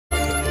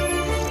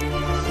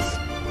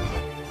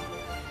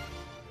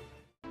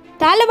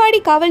தாளவாடி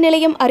காவல்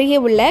நிலையம் அருகே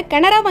உள்ள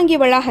கனரா வங்கி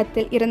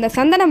வளாகத்தில் இருந்த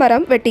சந்தன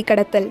மரம் வெட்டி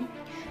கடத்தல்.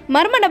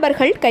 மர்ம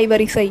நபர்கள்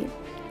கைவரிசை.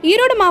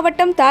 ஈரோடு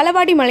மாவட்டம்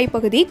தாளவாடி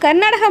மலைப்பகுதி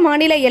கர்நாடக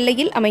மாநில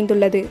எல்லையில்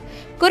அமைந்துள்ளது.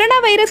 கொரோனா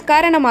வைரஸ்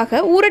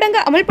காரணமாக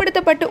ஊரடங்கு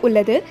அமல்படுத்தப்பட்டு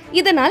உள்ளது.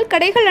 இதனால்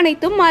கடைகள்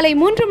அனைத்தும் மாலை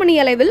 3 மணி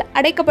அளவில்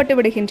அடைக்கப்பட்டு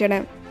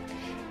விடுகின்றன.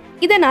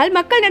 இதனால்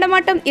மக்கள்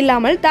நடமாட்டம்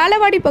இல்லாமல்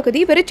தாளவாடி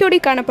பகுதி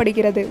வெறிச்சோடி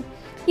காணப்படுகிறது.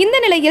 இந்த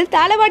நிலையில்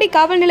தாளவாடி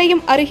காவல்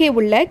நிலையம் அருகே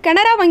உள்ள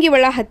கனரா வங்கி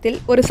வளாகத்தில்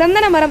ஒரு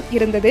சந்தன மரம்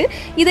இருந்தது.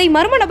 இதை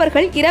மர்ம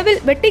நபர்கள் இரவில்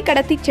வெட்டி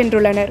கடத்தி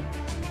சென்றுள்ளனர்.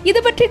 இது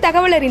பற்றி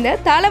தகவல் அறிந்த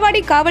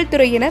தாளவாடி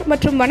காவல்துறையினர்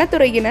மற்றும்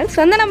வனத்துறையினர்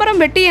சந்தன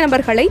மரம் வெட்டிய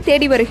நபர்களை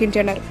தேடி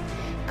வருகின்றனர்.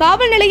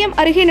 காவல் நிலையம்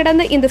அருகே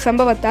நடந்த இந்த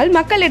சம்பவத்தால்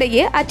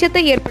மக்களிடையே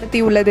அச்சத்தை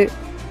ஏற்படுத்தியுள்ளது.